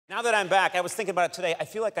Now that I'm back, I was thinking about it today. I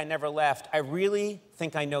feel like I never left. I really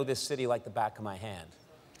think I know this city like the back of my hand.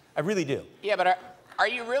 I really do. Yeah, but are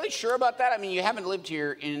you really sure about that? I mean, you haven't lived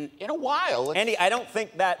here in a while. Andy, I don't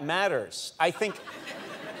think that matters. I think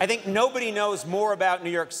nobody knows more about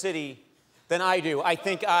New York City than I do.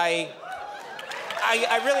 I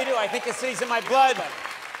really do. I think the city's in my blood.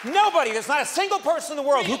 Nobody, there's not a single person in the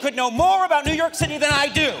world who could know more about New York City than I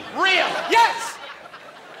do. Really? Yes!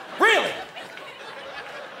 Really?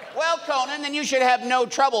 Well, Conan, then you should have no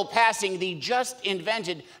trouble passing the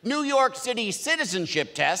just-invented New York City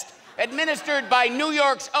citizenship test administered by New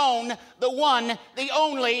York's own, the one, the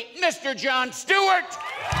only, Mr. Jon Stewart.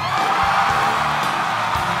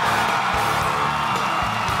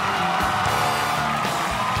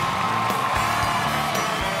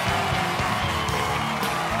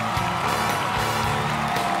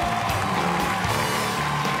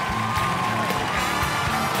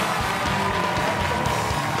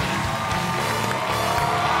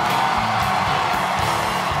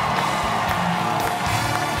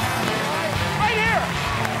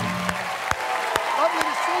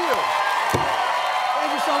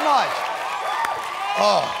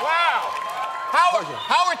 Oh. Wow.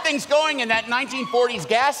 How are things going in that 1940s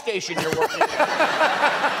gas station you're working at?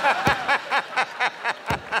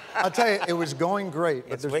 I'll tell you, it was going great,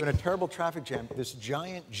 but there's been a terrible traffic jam. This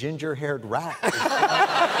giant ginger-haired rat.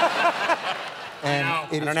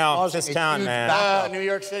 And it is causing this town, man. New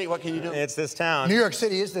York City, what can you do? It's this town. New York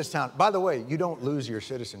City is this town. By the way, you don't lose your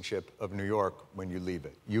citizenship of New York when you leave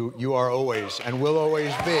it. You are always and will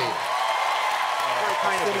always be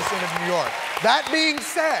a citizen of New York. That being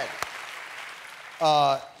said,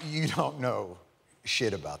 you don't know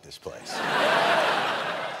shit about this place.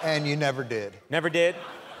 And you never did. Never did?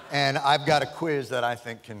 And I've got a quiz that I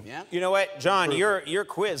think can... Yeah. You know what, John, your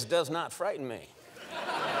quiz does not frighten me.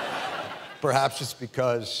 Perhaps it's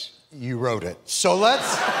because you wrote it. So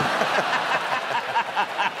let's get to...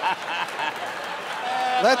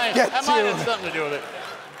 That might have something to do with it.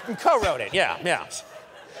 You co-wrote it, yeah.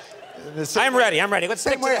 I'm ready. Let's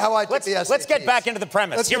get back into the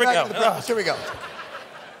premise. Here we go. Here we go.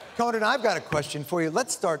 Conan, I've got a question for you.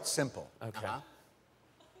 Let's start simple. Okay.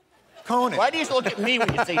 Conan. Why do you look at me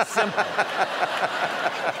when you say simple?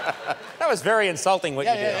 That was very insulting what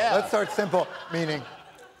you did. Yeah. Let's start simple, meaning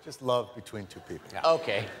just love between two people. Yeah.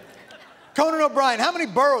 Okay. Conan O'Brien, how many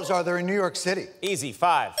boroughs are there in New York City? Easy,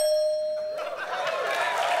 5.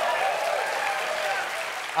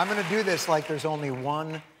 I'm going to do this like there's only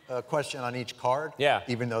one question on each card. Yeah.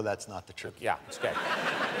 Even though that's not the truth. Yeah, it's good.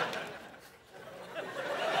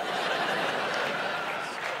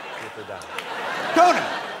 Conan.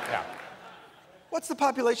 Yeah. What's the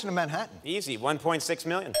population of Manhattan? Easy, 1.6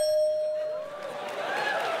 million.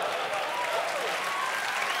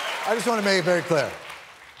 I just want to make it very clear.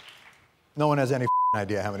 No one has any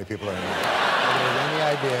idea how many people are in New York. Nobody has any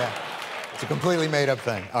idea. It's a completely made-up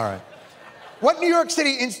thing. All right. What New York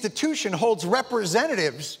City institution holds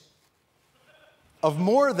representatives of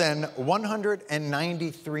more than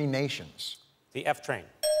 193 nations? The F train.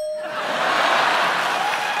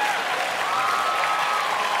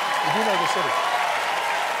 You do know the city.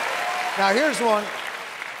 Now, here's one.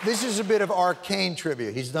 This is a bit of arcane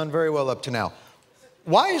trivia. He's done very well up to now.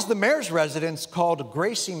 Why is the mayor's residence called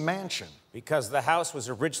Gracie Mansion? Because the house was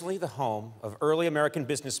originally the home of early American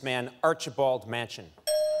businessman Archibald Mansion.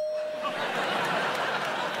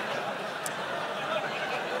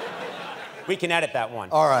 We can edit that one.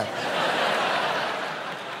 All right.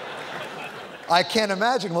 I can't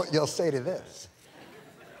imagine what you'll say to this.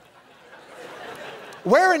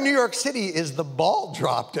 Where in New York City is the ball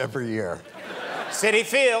dropped every year? City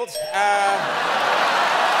Field. How's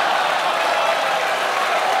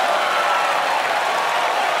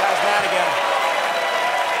that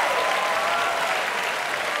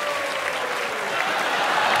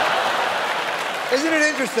again? Isn't it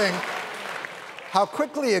interesting how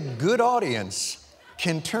quickly a good audience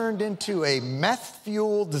can turn into a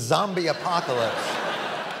meth-fueled zombie apocalypse?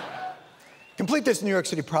 Complete this New York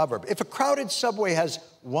City proverb. If a crowded subway has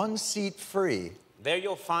one seat free... There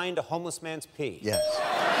you'll find a homeless man's pee. Yes.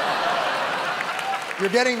 You're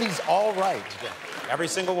getting these all right. Every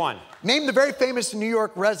single one. Name the very famous New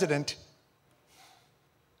York resident...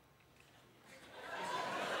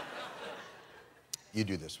 You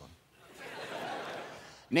do this one.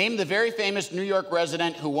 Name the very famous New York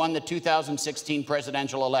resident who won the 2016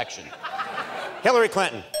 presidential election. Hillary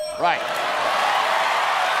Clinton. Right.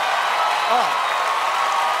 Oh.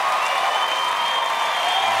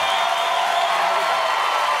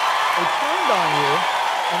 They turned on you,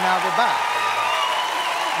 and now they're back.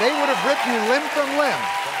 They would have ripped you limb from limb.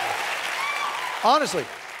 Honestly,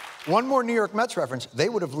 One more New York Mets reference. They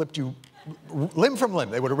would have lipped you limb from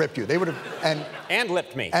limb. They would have ripped you. They would have and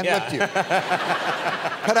lipped me. And lipped you.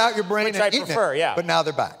 Cut out your brain Which and I eaten prefer, it. yeah. But now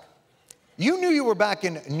they're back. You knew you were back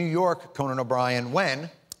in New York, Conan O'Brien, when?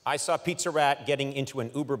 I saw Pizza Rat getting into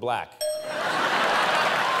an Uber Black.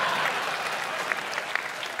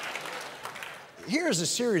 Here's a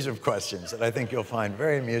series of questions that I think you'll find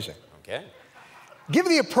very amusing. Okay. Give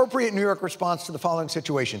the appropriate New York response to the following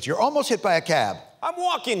situations. You're almost hit by a cab. I'm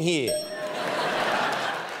walking here.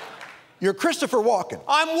 You're Christopher Walken.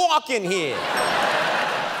 I'm walking here.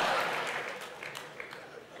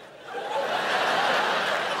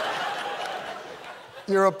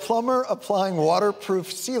 You're a plumber applying waterproof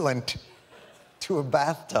sealant to a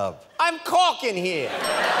bathtub. I'm caulking here.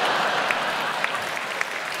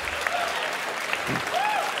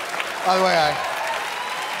 By the way,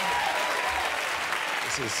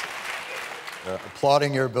 this is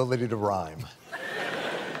applauding your ability to rhyme.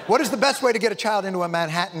 What is the best way to get a child into a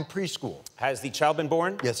Manhattan preschool? Has the child been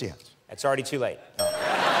born? Yes, he has. It's already too late.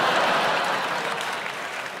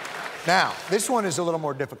 Now, this one is a little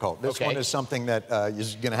more difficult. This Okay. one is something that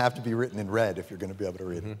is going to have to be written in red if you're going to be able to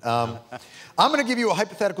read it. I'm going to give you a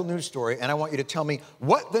hypothetical news story, and I want you to tell me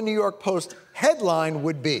what the New York Post headline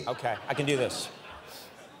would be. Okay, I can do this.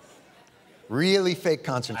 Really fake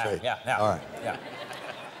concentrate. Yeah. All right. Yeah.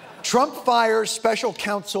 Trump fires special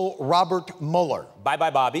counsel Robert Mueller. Bye-bye,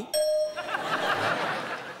 Bobby.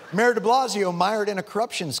 Mayor de Blasio mired in a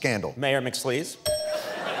corruption scandal. Mayor McSleaze.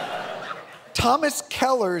 Thomas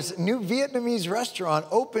Keller's new Vietnamese restaurant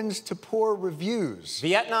opens to poor reviews.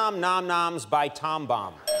 Vietnam Nom Noms by Tom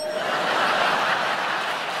Bomb.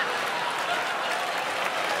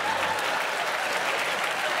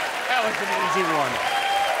 That was an easy one.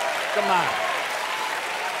 Come on.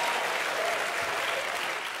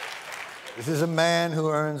 This is a man who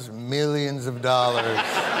earns millions of dollars.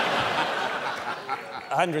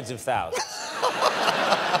 Hundreds of thousands.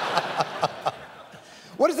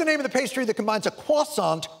 What is the name of the pastry that combines a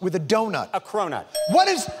croissant with a donut? A cronut. What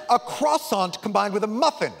is a croissant combined with a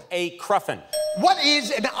muffin? A cruffin. What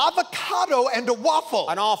is an avocado and a waffle?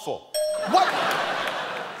 An awful. What?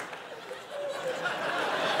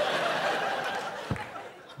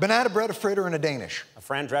 Banana bread, a fritter, and a Danish. A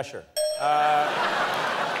Fran Drescher.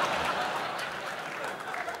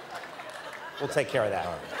 We'll take care of that.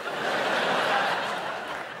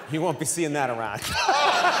 You won't be seeing that around.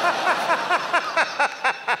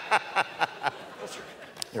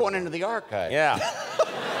 Going into the archive. Yeah.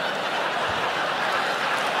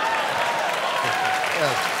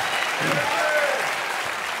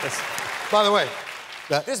 By the way,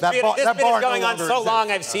 This bit is going on so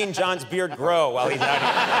long, I've seen John's beard grow while he's out here.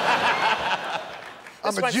 I'm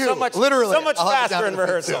This a went Jew, so much, literally. so much I'll have it faster down in to the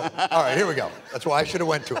rehearsal. All right, here we go. That's why I should have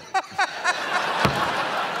went to it.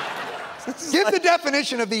 Give the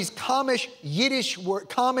definition of these common Yiddish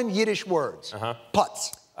words.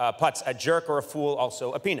 Putz. Putz, a jerk or a fool,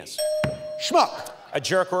 also a penis. Schmuck. A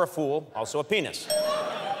jerk or a fool, also a penis.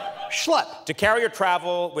 Schlep. To carry or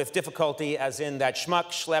travel with difficulty, as in that schmuck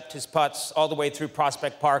schlepped his putz all the way through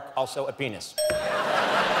Prospect Park, also a penis.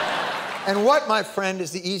 And what, my friend,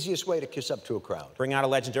 is the easiest way to kiss up to a crowd? Bring out a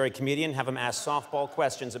legendary comedian, have him ask softball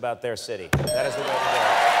questions about their city. That is the way to do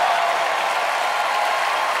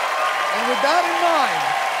And with that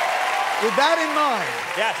in mind,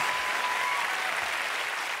 it. Yes.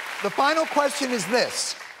 the final question is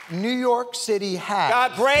this. New York City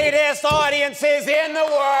has... The greatest audiences in the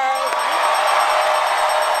world.